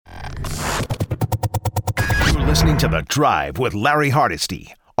to The Drive with Larry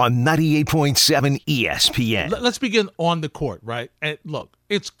Hardesty on 98.7 ESPN. Let's begin on the court, right? And look,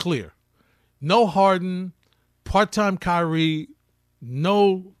 it's clear. No Harden, part-time Kyrie,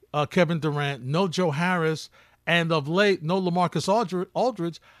 no Kevin Durant, no Joe Harris, and of late, no LaMarcus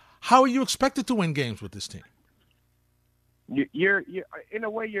Aldridge. How are you expected to win games with this team? You're in a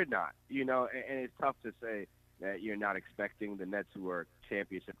way you're not, and it's tough to say that you're not expecting the Nets, who are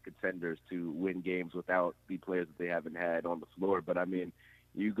championship contenders, to win games without the players that they haven't had on the floor. But I mean,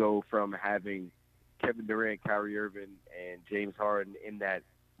 you go from having Kevin Durant, Kyrie Irving, and James Harden in that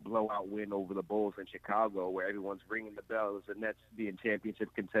blowout win over the Bulls in Chicago, where everyone's ringing the bells, the Nets being championship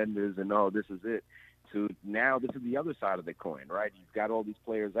contenders, and this is it. To now, this is the other side of the coin, right? You've got all these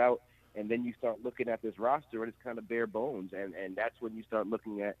players out, and then you start looking at this roster, and it's kind of bare bones, and that's when you start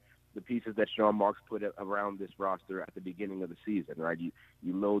looking at the pieces that Sean Marks put around this roster at the beginning of the season, right? You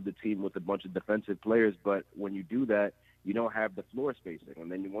load the team with a bunch of defensive players, but when you do that, you don't have the floor spacing. And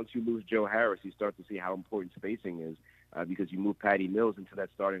then once you lose Joe Harris, you start to see how important spacing is because you move Patty Mills into that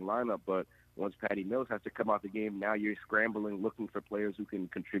starting lineup. But once Patty Mills has to come out the game, now you're scrambling, looking for players who can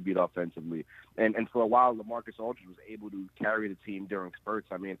contribute offensively. And for a while, LaMarcus Aldridge was able to carry the team during spurts.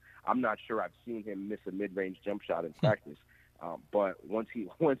 I mean, I'm not sure I've seen him miss a mid-range jump shot in practice. But once he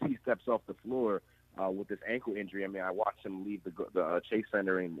steps off the floor with this ankle injury, I mean, I watched him leave the Chase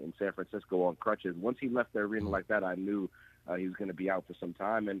Center in San Francisco on crutches. Once he left the arena like that, I knew he was going to be out for some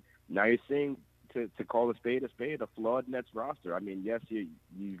time. And now you're seeing, to call a spade, a flawed Nets roster. I mean, yes,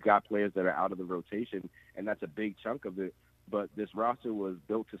 you've got players that are out of the rotation, and that's a big chunk of it. But this roster was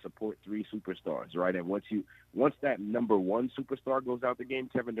built to support three superstars, right? And once that number one superstar goes out the game,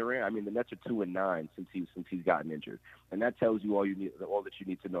 Kevin Durant, I mean, the Nets are 2-9 since he's gotten injured, and that tells you all that you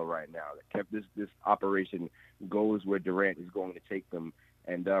need to know right now. That this operation goes where Durant is going to take them,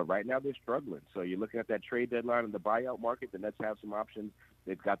 and right now they're struggling. So you're looking at that trade deadline in the buyout market. The Nets have some options.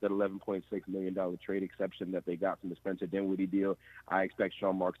 They've got that $11.6 million trade exception that they got from the Spencer Dinwiddie deal. I expect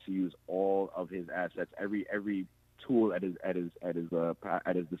Sean Marks to use all of his assets, every tool at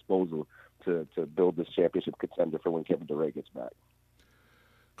his disposal to build this championship contender for when Kevin Durant gets back.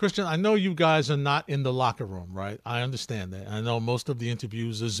 Kristian, I know you guys are not in the locker room, right? I understand that. I know most of the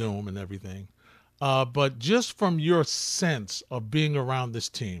interviews are Zoom and everything. But just from your sense of being around this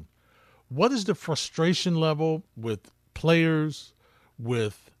team, what is the frustration level with players,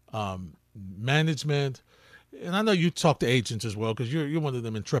 with management? And I know you talk to agents as well because you're one of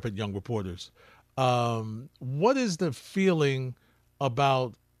them intrepid young reporters. What is the feeling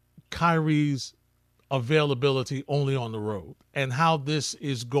about Kyrie's availability only on the road and how this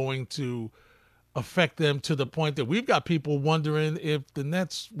is going to affect them to the point that we've got people wondering if the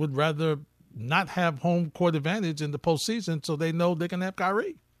Nets would rather not have home court advantage in the postseason so they know they can have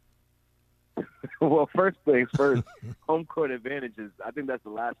Kyrie? Well, first things first, home court advantages, I think that's the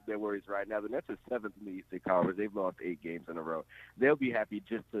last of their worries right now. The Nets are 7th in the Eastern Conference. They've lost 8 games in a row. They'll be happy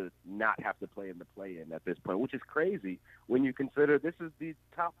just to not have to play in the play-in at this point, which is crazy when you consider this is the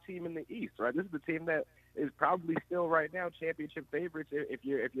top team in the East, right? This is the team that is probably still right now championship favorites if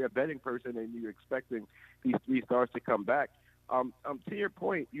you're a betting person and you're expecting these 3 stars to come back. To your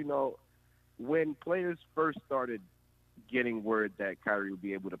point, when players first started getting word that Kyrie would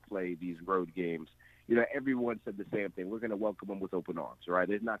be able to play these road games, everyone said the same thing. We're going to welcome him with open arms, right?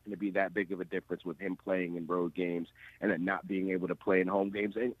 There's not going to be that big of a difference with him playing in road games and then not being able to play in home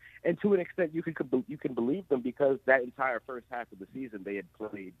games. And to an extent, you can believe them because that entire first half of the season they had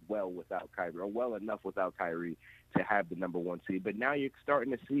played well without Kyrie, or well enough without Kyrie to have the number 1 seed. But now you're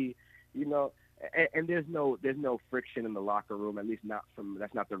starting to see, and there's no friction in the locker room, at least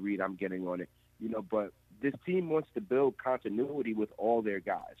that's not the read I'm getting on it, but this team wants to build continuity with all their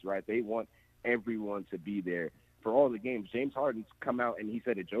guys, right? They want everyone to be there for all the games. James Harden's come out and he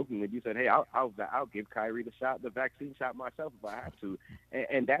said it jokingly. He said, "Hey, I'll give Kyrie the vaccine shot myself if I have to,"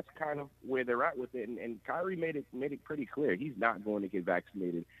 and that's kind of where they're at with it. And Kyrie made it pretty clear he's not going to get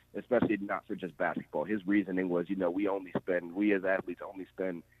vaccinated, especially not for just basketball. His reasoning was, we as athletes only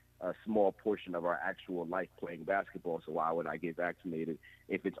spend a small portion of our actual life playing basketball, so why would I get vaccinated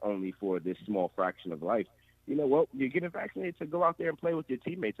if it's only for this small fraction of life? You're getting vaccinated to go out there and play with your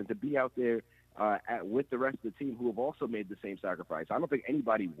teammates and to be out there with the rest of the team who have also made the same sacrifice. I don't think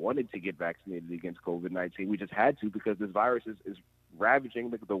anybody wanted to get vaccinated against COVID-19. We just had to because this virus is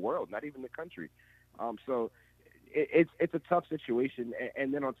ravaging the world, not even the country. So it's a tough situation,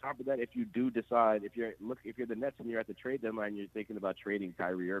 and then on top of that, if you do decide, if you're the Nets and you're at the trade deadline, you're thinking about trading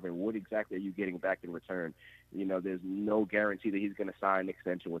Kyrie Irving, what exactly are you getting back in return? There's no guarantee that he's going to sign an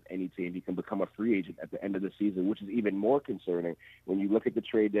extension with any team. He can become a free agent at the end of the season, which is even more concerning when you look at the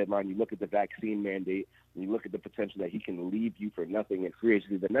trade deadline, you look at the vaccine mandate, and you look at the potential that he can leave you for nothing in free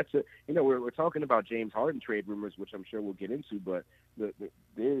agency. The Nets, we're talking about James Harden trade rumors, which I'm sure we'll get into, but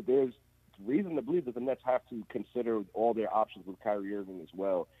there's reason to believe that the Nets have to consider all their options with Kyrie Irving as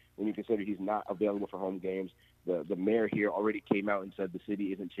well. When you consider he's not available for home games, the mayor here already came out and said the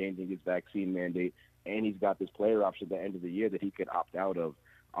city isn't changing his vaccine mandate, and he's got this player option at the end of the year that he could opt out of.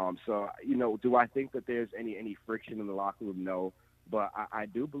 So, do I think that there's any friction in the locker room? No. But I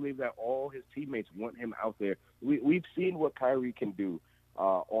do believe that all his teammates want him out there. We've seen what Kyrie can do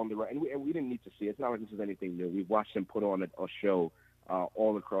on the right, and we didn't need to see it. It's not like this is anything new. We've watched him put on a show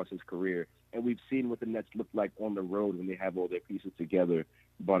all across his career, and we've seen what the Nets look like on the road when they have all their pieces together.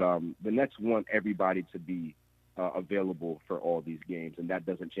 But the Nets want everybody to be available for all these games, and that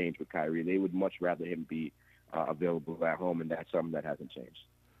doesn't change with Kyrie. They would much rather him be available at home, and that's something that hasn't changed.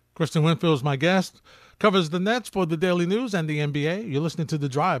 Kristian Winfield is my guest, covers the Nets for the Daily News and the NBA. You're listening to The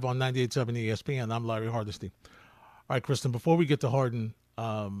Drive on 98.7 ESPN. I'm Larry Hardesty. All right, Kristian, before we get to Harden,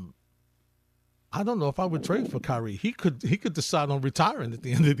 I don't know if I would trade for Kyrie. He could decide on retiring at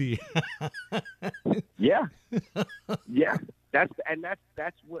the end of the year. Yeah. That's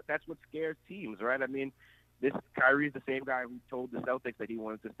what scares teams, right? I mean, this Kyrie is the same guy who told the Celtics that he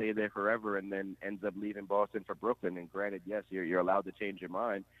wanted to stay there forever, and then ends up leaving Boston for Brooklyn. And granted, yes, you're allowed to change your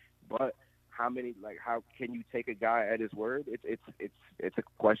mind, but how can you take a guy at his word? It's a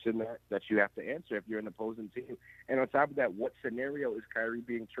question that you have to answer if you're an opposing team. And on top of that, what scenario is Kyrie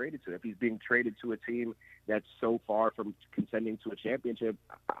being traded to? If he's being traded to a team that's so far from contending to a championship,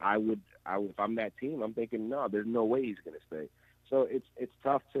 I would if I'm that team, I'm thinking, no, there's no way he's going to stay. So it's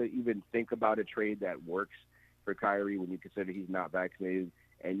tough to even think about a trade that works for Kyrie when you consider he's not vaccinated,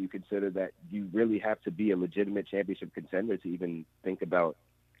 and you consider that you really have to be a legitimate championship contender to even think about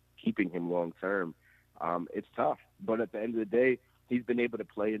keeping him long term. It's tough, but at the end of the day, he's been able to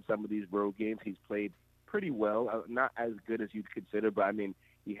play in some of these road games. He's played pretty well, not as good as you'd consider, but I mean,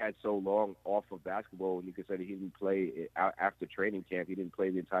 he had so long off of basketball, and you consider he didn't play after training camp. He didn't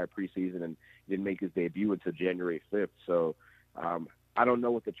play the entire preseason, and he didn't make his debut until January 5th. So I don't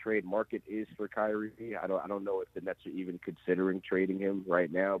know what the trade market is for Kyrie. I don't know if the Nets are even considering trading him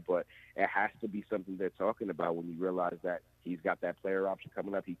right now, but it has to be something they're talking about when you realize that he's got that player option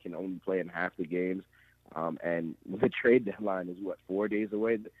coming up. He can only play in half the games, and the trade deadline is 4 days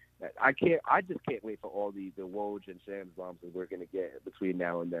away. I just can't wait for all the Woj and Shams bombs that we're going to get between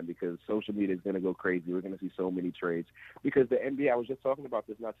now and then, because social media is going to go crazy. We're going to see so many trades because the NBA. I was just talking about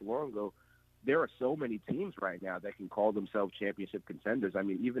this not too long ago. There are so many teams right now that can call themselves championship contenders. I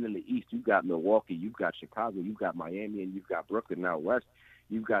mean, even in the East, you've got Milwaukee, you've got Chicago, you've got Miami, and you've got Brooklyn. Now West,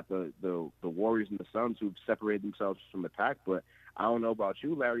 you've got the Warriors and the Suns who've separated themselves from the pack. But I don't know about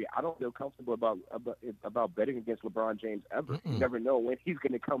you, Larry. I don't feel comfortable about betting against LeBron James ever. You never know when he's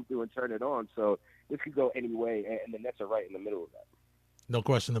going to come through and turn it on. So this could go any way, and the Nets are right in the middle of that. No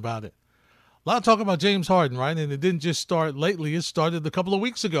question about it. A lot of talk about James Harden, right? And it didn't just start lately. It started a couple of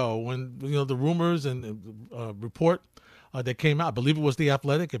weeks ago when, the rumors and report that came out, I believe it was The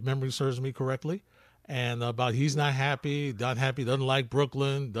Athletic, if memory serves me correctly, and about he's not happy, doesn't like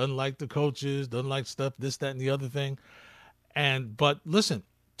Brooklyn, doesn't like the coaches, doesn't like stuff, this, that, and the other thing. But listen,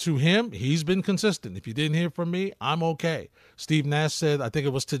 to him, he's been consistent. If you didn't hear from me, I'm okay. Steve Nash said, I think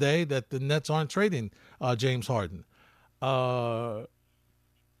it was today, that the Nets aren't trading James Harden.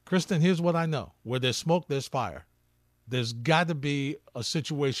 Kristian, here's what I know. Where there's smoke, there's fire. There's got to be a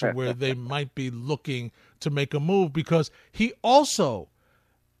situation where they might be looking to make a move, because he also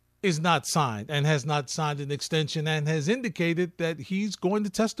is not signed and has not signed an extension and has indicated that he's going to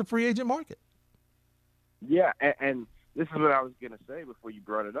test the free agent market. Yeah, and this is what I was going to say before you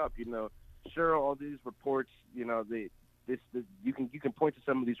brought it up. Sure, all these reports, you can point to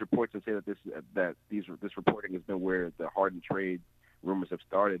some of these reports and say that this reporting has been where the Harden trade rumors have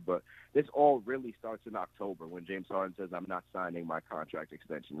started, but this all really starts in October when James Harden says, I'm not signing my contract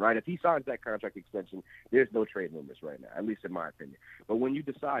extension, right? If he signs that contract extension, there's no trade rumors right now, at least in my opinion. But when you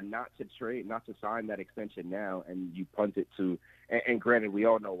decide not to sign that extension now, and you punt it to, and granted, we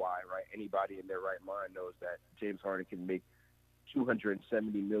all know why, right? Anybody in their right mind knows that James Harden can make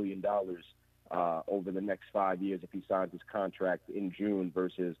 $270 million over the next 5 years if he signs his contract in June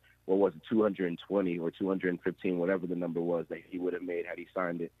versus, 220 or 215, whatever the number was that he would have made had he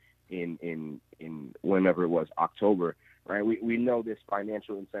signed it in whenever it was, October. right? We know there's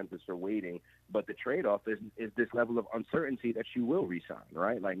financial incentives for waiting, but the trade-off is this level of uncertainty that you will re-sign,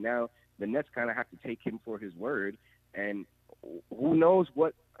 right? Like now the Nets kind of have to take him for his word, and who knows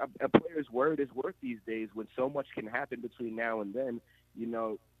what a player's word is worth these days when so much can happen between now and then. You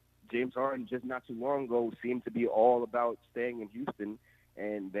know, James Harden just not too long ago seemed to be all about staying in Houston,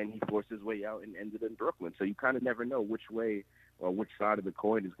 and then he forced his way out and ended in Brooklyn. So you kind of never know which way or which side of the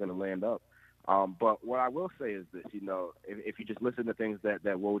coin is going to land up. But what I will say is this, you know, if you just listen to things that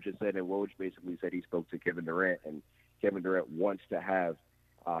Woj just said, and Woj basically said he spoke to Kevin Durant, and Kevin Durant wants to have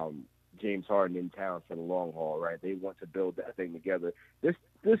James Harden in town for the long haul, right? They want to build that thing together. This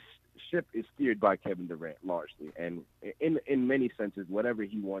ship is steered by Kevin Durant largely, and in many senses, whatever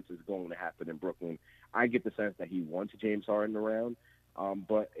he wants is going to happen in Brooklyn. I get the sense that he wants James Harden around,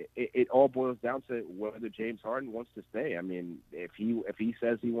 but it all boils down to whether James Harden wants to stay. I mean, if he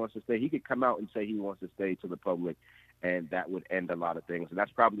says he wants to stay, he could come out and say he wants to stay to the public, and that would end a lot of things. And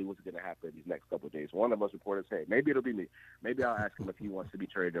that's probably what's going to happen these next couple of days. One of us reporters say, maybe it'll be me. Maybe I'll ask him if he wants to be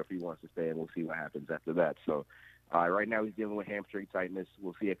traded or if he wants to stay, and we'll see what happens after that. So right now he's dealing with hamstring tightness.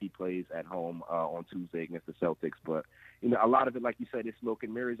 We'll see if he plays at home on Tuesday against the Celtics. But, you know, a lot of it, like you said, is smoke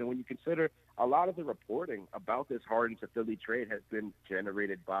and mirrors. And when you consider a lot of the reporting about this Harden to Philly trade has been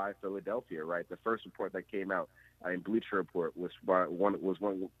generated by Philadelphia, right? The first report that came out in Bleacher Report was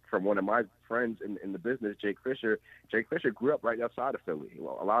from one of my friends in the business, Jake Fisher. Jake Fisher grew up right outside of Philly.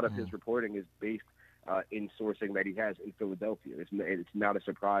 Well, a lot of his reporting is based in sourcing that he has in Philadelphia. It's not a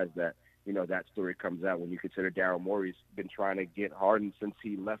surprise that, you know, that story comes out when you consider Daryl Morey's been trying to get Harden since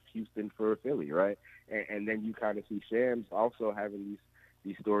he left Houston for Philly, right? And then you kind of see Shams also having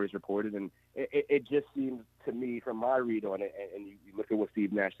these stories reported, and it just seems to me from my read on it, and you look at what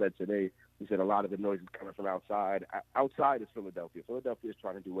Steve Nash said today, he said a lot of the noise is coming from outside. Outside is Philadelphia. Philadelphia is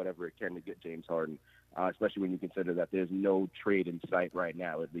trying to do whatever it can to get James Harden, especially when you consider that there's no trade in sight right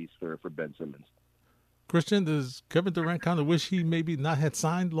now, at least for Ben Simmons. Kristian, does Kevin Durant kind of wish he maybe not had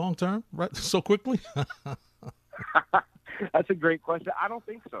signed long-term right so quickly? That's a great question. I don't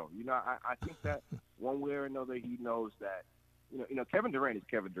think so. You know, I think that one way or another he knows that, you know, Kevin Durant is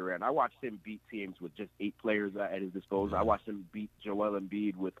Kevin Durant. I watched him beat teams with just 8 players at his disposal. I watched him beat Joel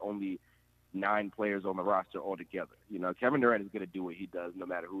Embiid with only 9 players on the roster altogether. You know, Kevin Durant is going to do what he does no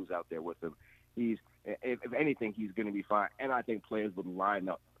matter who's out there with him. If anything, he's going to be fine. And I think players would line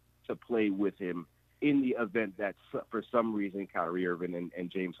up to play with him in the event that for some reason Kyrie Irving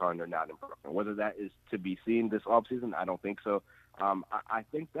and James Harden are not in Brooklyn. Whether that is to be seen this offseason, I don't think so. I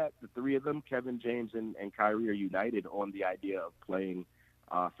think that the three of them, Kevin, James, and Kyrie, are united on the idea of playing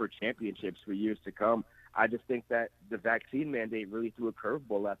for championships for years to come. I just think that the vaccine mandate really threw a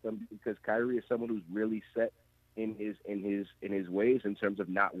curveball at them because Kyrie is someone who's really set in his ways in terms of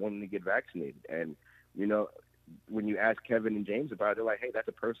not wanting to get vaccinated. And, you know, when you ask Kevin and James about it, they're like, hey, that's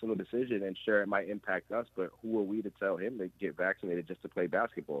a personal decision, and sure, it might impact us, but who are we to tell him to get vaccinated just to play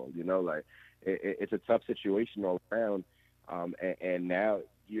basketball? You know, like, it's a tough situation all around, and now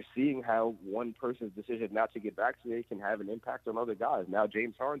you're seeing how one person's decision not to get vaccinated can have an impact on other guys. Now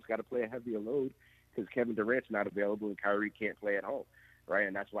James Harden's got to play a heavier load because Kevin Durant's not available and Kyrie can't play at home. Right,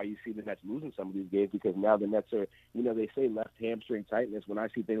 and that's why you see the Nets losing some of these games because now the Nets are, you know, they say left hamstring tightness. When I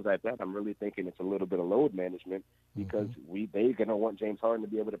see things like that, I'm really thinking it's a little bit of load management because they're going to want James Harden to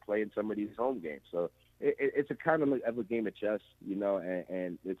be able to play in some of these home games. So it's a kind of a game of chess, you know,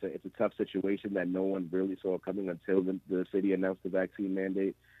 and it's a tough situation that no one really saw coming until the city announced the vaccine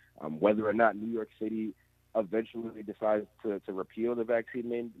mandate. Whether or not New York City eventually decides to repeal the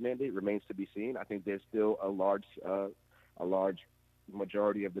vaccine mandate remains to be seen. I think there's still a large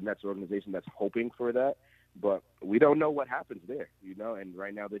majority of the Nets organization that's hoping for that, but we don't know what happens there, you know, and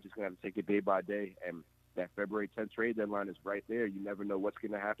right now they're just going to have to take it day by day, and that February 10th trade deadline is right there. You never know what's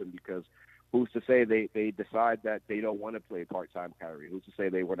going to happen because who's to say they decide that they don't want to play part-time Kyrie? Who's to say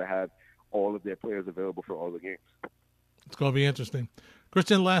they want to have all of their players available for all the games? It's going to be interesting.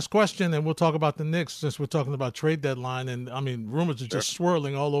 Kristian, last question, and we'll talk about the Knicks since we're talking about trade deadline. And, I mean, rumors are just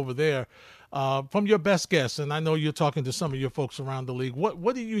swirling all over there. From your best guess, and I know you're talking to some of your folks around the league,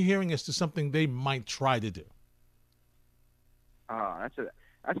 what are you hearing as to something they might try to do? That's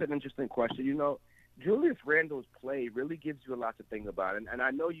an interesting question. You know, Julius Randle's play really gives you a lot to think about. And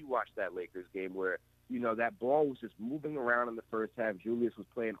I know you watched that Lakers game where, you know, that ball was just moving around in the first half. Julius was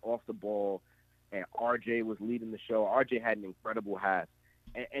playing off the ball, and RJ was leading the show. RJ had an incredible half.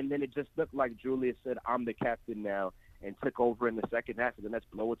 And then it just looked like Julius said, I'm the captain now, and took over in the second half, and the Nets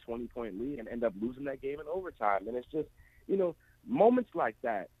blow a 20-point lead and end up losing that game in overtime. And it's just, you know, moments like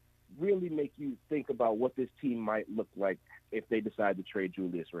that really make you think about what this team might look like if they decide to trade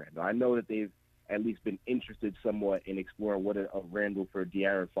Julius Randle. I know that they've at least been interested somewhat in exploring what a Randle for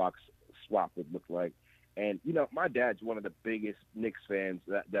De'Aaron Fox swap would look like. And, my dad's one of the biggest Knicks fans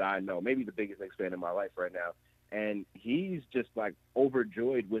that I know, maybe the biggest Knicks fan in my life right now. And he's just,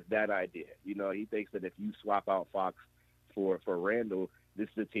 overjoyed with that idea. He thinks that if you swap out Fox for Randle, this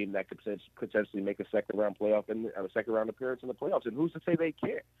is a team that could potentially make a second-round appearance in the playoffs. And who's to say they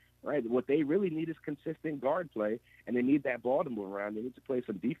can't, right? What they really need is consistent guard play, and they need that ball to move around. They need to play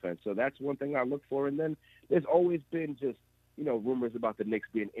some defense. So that's one thing I look for. And then there's always been just, rumors about the Knicks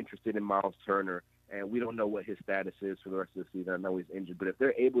being interested in Miles Turner, and we don't know what his status is for the rest of the season. I know he's injured, but if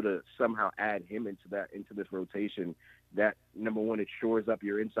they're able to somehow add him into this rotation, that, number one, it shores up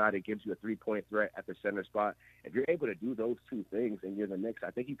your inside. It gives you a three-point threat at the center spot. If you're able to do those two things and you're the Knicks, I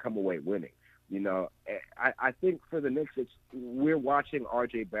think you come away winning. I think for the Knicks, we're watching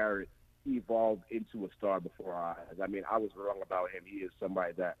R.J. Barrett evolve into a star before our eyes. I mean, I was wrong about him. He is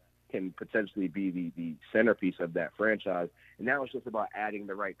somebody that can potentially be the centerpiece of that franchise. And now it's just about adding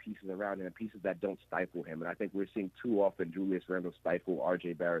the right pieces around him and pieces that don't stifle him. And I think we're seeing too often Julius Randle stifle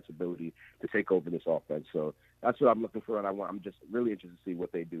R.J. Barrett's ability to take over this offense. So that's what I'm looking for, and I'm just really interested to see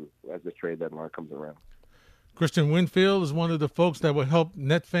what they do as this trade deadline comes around. Kristian Winfield is one of the folks that will help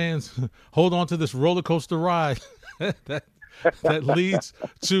Net fans hold on to this roller coaster ride that leads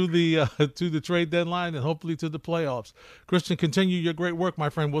to the trade deadline and hopefully to the playoffs. Kristian, continue your great work, my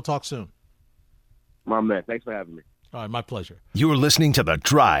friend. We'll talk soon. My man, thanks for having me. All right, my pleasure. You're listening to The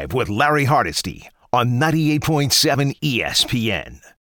Drive with Larry Hardesty on 98.7 ESPN.